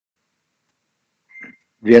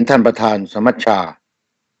เรียนท่านประธานสมัชชา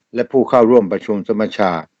และผู้เข้าร่วมประชุมสมัชช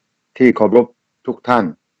าที่เคารพทุกท่าน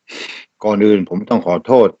ก่อนอื่นผมต้องขอโ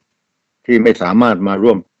ทษที่ไม่สามารถมา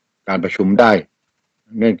ร่วมการประชุมได้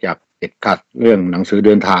เนื่องจากติดขัดเรื่องหนังสือเ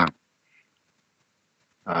ดินทาง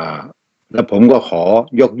และผมก็ขอ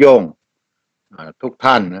ยกย่องทุก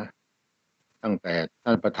ท่านนะตั้งแต่ท่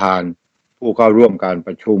านประธานผู้เข้าร่วมการป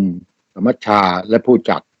ระชุมสมัชชาและผู้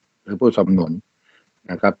จัดหรือผู้สนับสนุน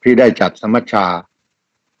นะครับที่ได้จัดสมัชชา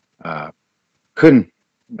ขึ้น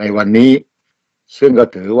ในวันนี้ซึ่งก็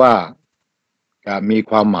ถือว่าจะมี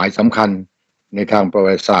ความหมายสำคัญในทางประ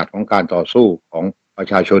วัติศาสตร์ของการต่อสู้ของประ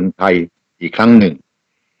ชาชนไทยอีกครั้งหนึ่ง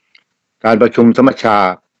การประชุมสมัชชา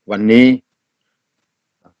วันนี้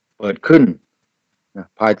เปิดขึ้น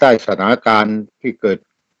ภายใต้สถานการณ์ที่เกิด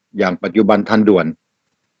อย่างปัจจุบันทันด่วน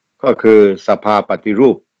ก็คือสภาปฏิรู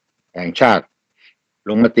ปแห่งชาติล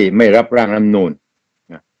งมติไม่รับร่างรัฐธรรมนูญ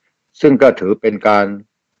ซึ่งก็ถือเป็นการ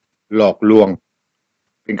หลอกลวง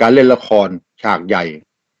เป็นการเล่นละครฉากใหญ่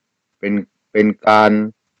เป็นการ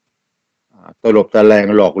ตลบตะแลง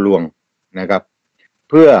หลอกลวงนะครับ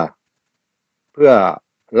เพื่อ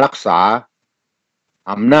รักษา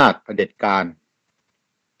อำนาจเผด็จการ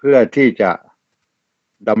เพื่อที่จะ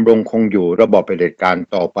ดำรงคงอยู่ระบอบเผด็จการ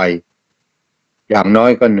ต่อไปอย่างน้อ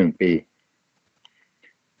ยก็1 ปี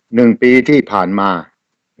1 ปีที่ผ่านมา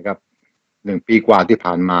นะครับ1 ปีกว่าที่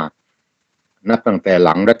ผ่านมานับตั้งแต่ห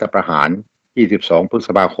ลังรัฐประหาร22 พฤษ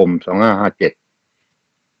ภาคม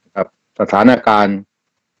 2557ครับสถานการณ์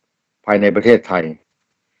ภายในประเทศไทย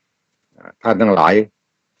ท่านทั้งหลาย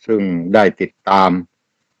ซึ่งได้ติดตาม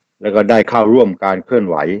แล้วก็ได้เข้าร่วมการเคลื่อน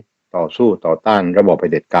ไหวต่อสู้ต่อต้านระบอบเผ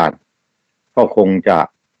ด็จการก็คงจะ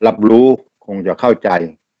รับรู้คงจะเข้าใจ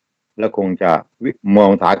และคงจะมอ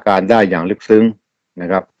งสถานการณ์ได้อย่างลึกซึ้งนะ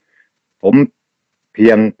ครับผมเพี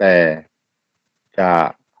ยงแต่จะ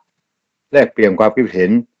แลกเปลี่ยนความคิดเห็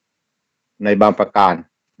นในบางประการ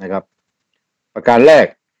นะครับประการแรก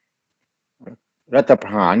รัฐปร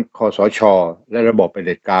ะหารคสช.และระบอบเผ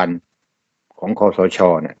ด็จการของคสช.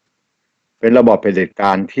เนี่ยเป็นระบอบเผด็จก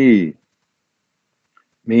ารที่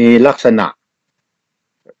มีลักษณ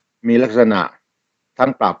ะทั้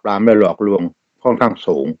งปราบปรามและหลอกลวงค่อนข้าง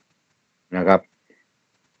สูงนะครับ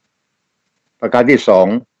ประการที่สอง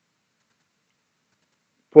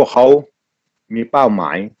พวกเขามีเป้าหม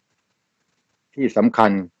ายที่สำคั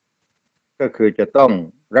ญก็คือจะต้อง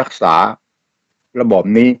รักษาระบอบ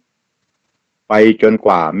นี้ไปจนก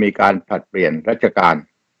ว่ามีการผลัดเปลี่ยนราชการ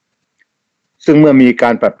ซึ่งเมื่อมีกา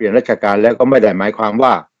รผลัดเปลี่ยนราชการแล้วก็ไม่ได้หมายความว่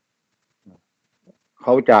าเข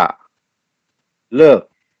าจะเลิก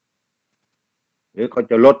หรือเขา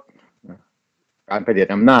จะลดการเผด็จ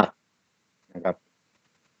อำนาจนะครับ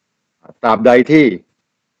ตราบใดที่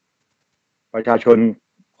ประชาชน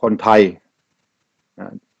คนไทย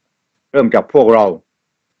เริ่มจากพวกเรา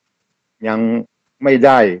ยังไม่ไ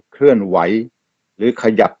ด้เคลื่อนไหวหรือข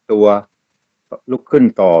ยับตัวลุกขึ้น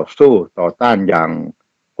ต่อสู้ต่อต้านอย่าง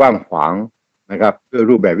กว้างขวางนะครับด้วย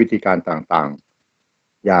รูปแบบวิธีการต่าง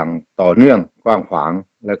ๆอย่างต่อเนื่องกว้างขวาง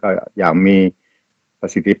แล้วก็อย่างมีปร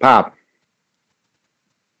ะสิทธิภาพ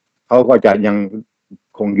เขาก็จะยัง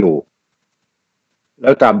คงอยู่แล้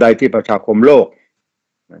วตราบใดที่ประชาคมโลก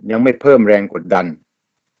ยังไม่เพิ่มแรงกดดัน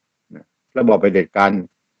ระบอบเผด็จการ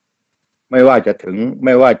ไม่ว่าจ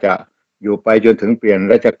ะอยู่ไปจนถึงเปลี่ยน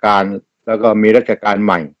ราชการแล้วก็มีราชการใ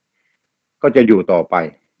หม่ก็จะอยู่ต่อไป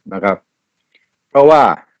นะครับเพราะว่า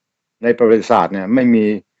ในประวัติศาสตร์เนี่ยไม่มี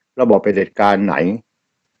ระบอบเผด็จการไหน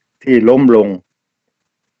ที่ล้มลง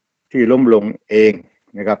เอง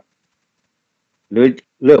นะครับหรือ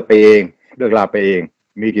เลิกลาไปเอง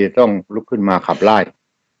มีที่ต้องลุกขึ้นมาขับไล่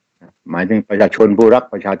หมายถึงประชาชนผู้รัก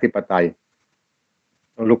ประชาธิปไตย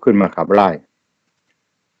ต้องลุกขึ้นมาขับไล่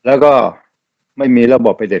แล้วก็ไม่มีระบ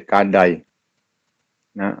บเผด็จการใด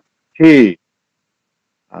นะที่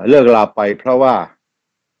เลิกลาไปเพราะว่า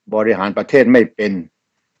บริหารประเทศไม่เป็น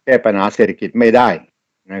แก้ปัญหาเศรษฐกิจไม่ได้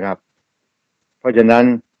นะครับเพราะฉะนั้น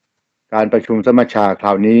การประชุมสมัชชาคร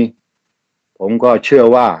าวนี้ผมก็เชื่อ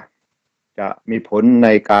ว่าจะมีผลใน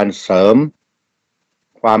การเสริม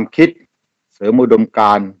ความคิดเสริมอุดมก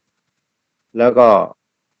ารณ์แล้วก็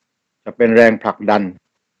จะเป็นแรงผลักดัน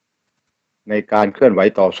ในการเคลื่อนไหว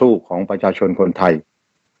ต่อสู้ของประชาชนคนไทย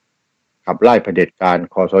ขับไล่เผด็จการ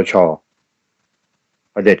คสช.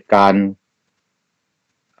เผด็จการ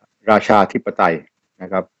ราชาธิปไตยนะ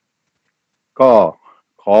ครับก็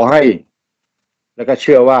ขอให้และก็เ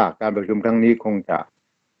ชื่อว่าการประชุมครั้งนี้คงจะ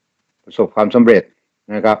ประสบความสำเร็จ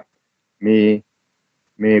นะครับ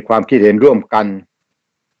มีความคิดเห็นร่วมกัน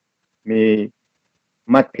มี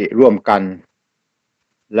มติร่วมกัน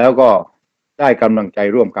แล้วก็ได้กำลังใจ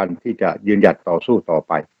ร่วมกันที่จะยืนหยัดต่อสู้ต่อ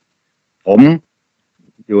ไปผม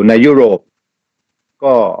อยู่ในยุโรป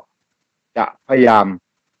ก็จะพยายาม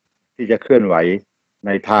ที่จะเคลื่อนไหวใน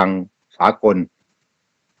ทางสากล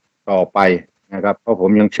ต่อไปนะครับเพราะผ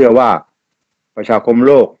มยังเชื่อว่าประชาคมโ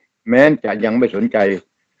ลกแม้จะยังไม่สนใจ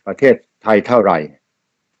ประเทศไทยเท่าไหร่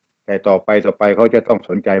แต่ต่อไปเขาจะต้อง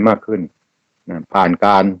สนใจมากขึ้นนะผ่านก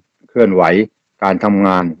ารเคลื่อนไหวการทำง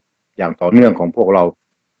านอย่างต่อเนื่องของพวกเรา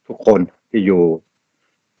ทุกคนที่อยู่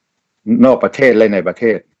นอกประเทศและในประเท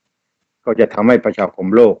ศก็จะทำให้ประชาคม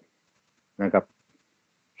โลกนะครับ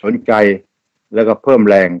สนใจแล้วก็เพิ่ม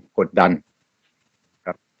แรงกดดันค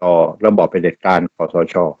รับต่อระบอบเผด็จการคส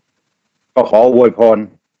ช.ก็ขออวยพร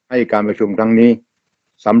ให้การประชุมครั้งนี้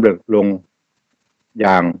สำเร็จลงอ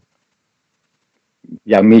ย่า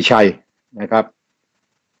งมีชัยนะครับ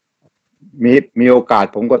มีโอกาส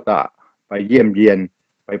ผมก็จะไปเยี่ยมเยียน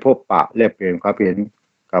ไปพบปะแลกเปลี่ยนความเห็น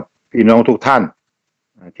กับพี่น้องทุกท่าน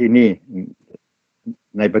ที่นี่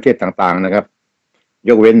ในประเทศต่างๆนะครับย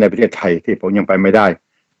กเว้นในประเทศไทยที่ผมยังไปไม่ได้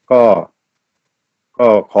ก็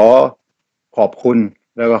ขอขอบคุณ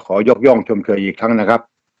แล้วก็ขอยกย่องชมเชยอีกครั้งนะครับ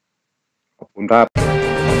ขอบคุณครับ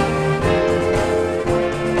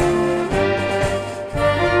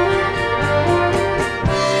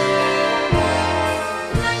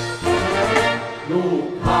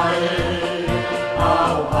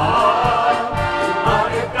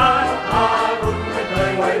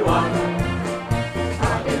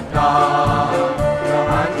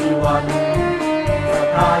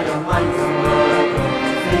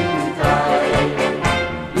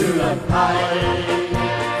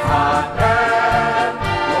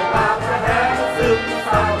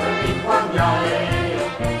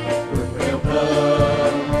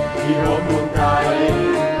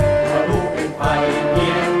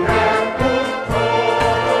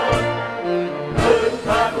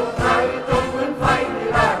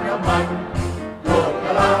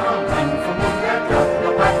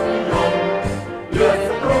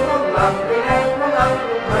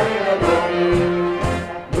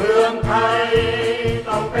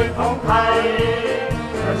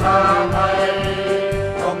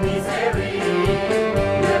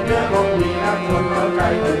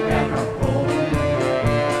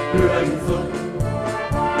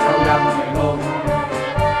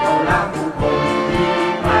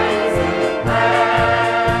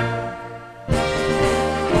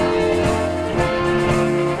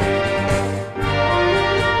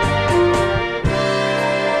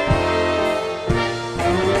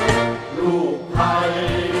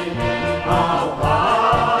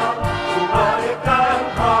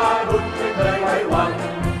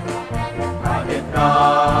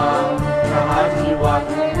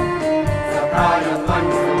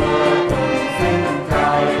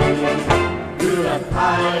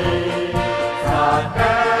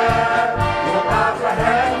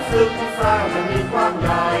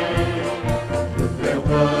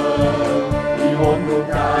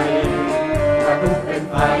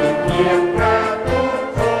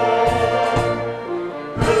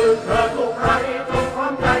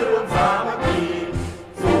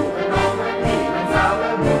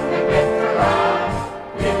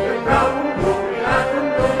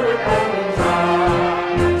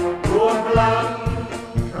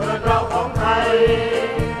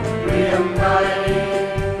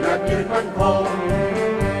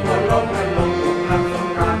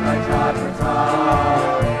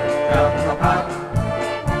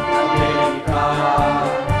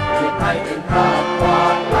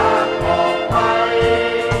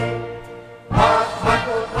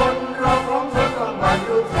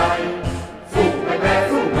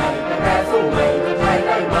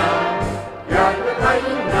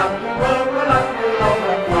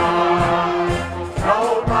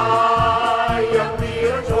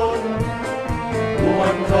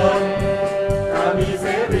มีเส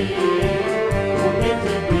รีผู้คิด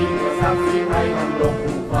ที่ดีก็สร้างสีให้มันลง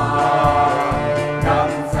ฟ้า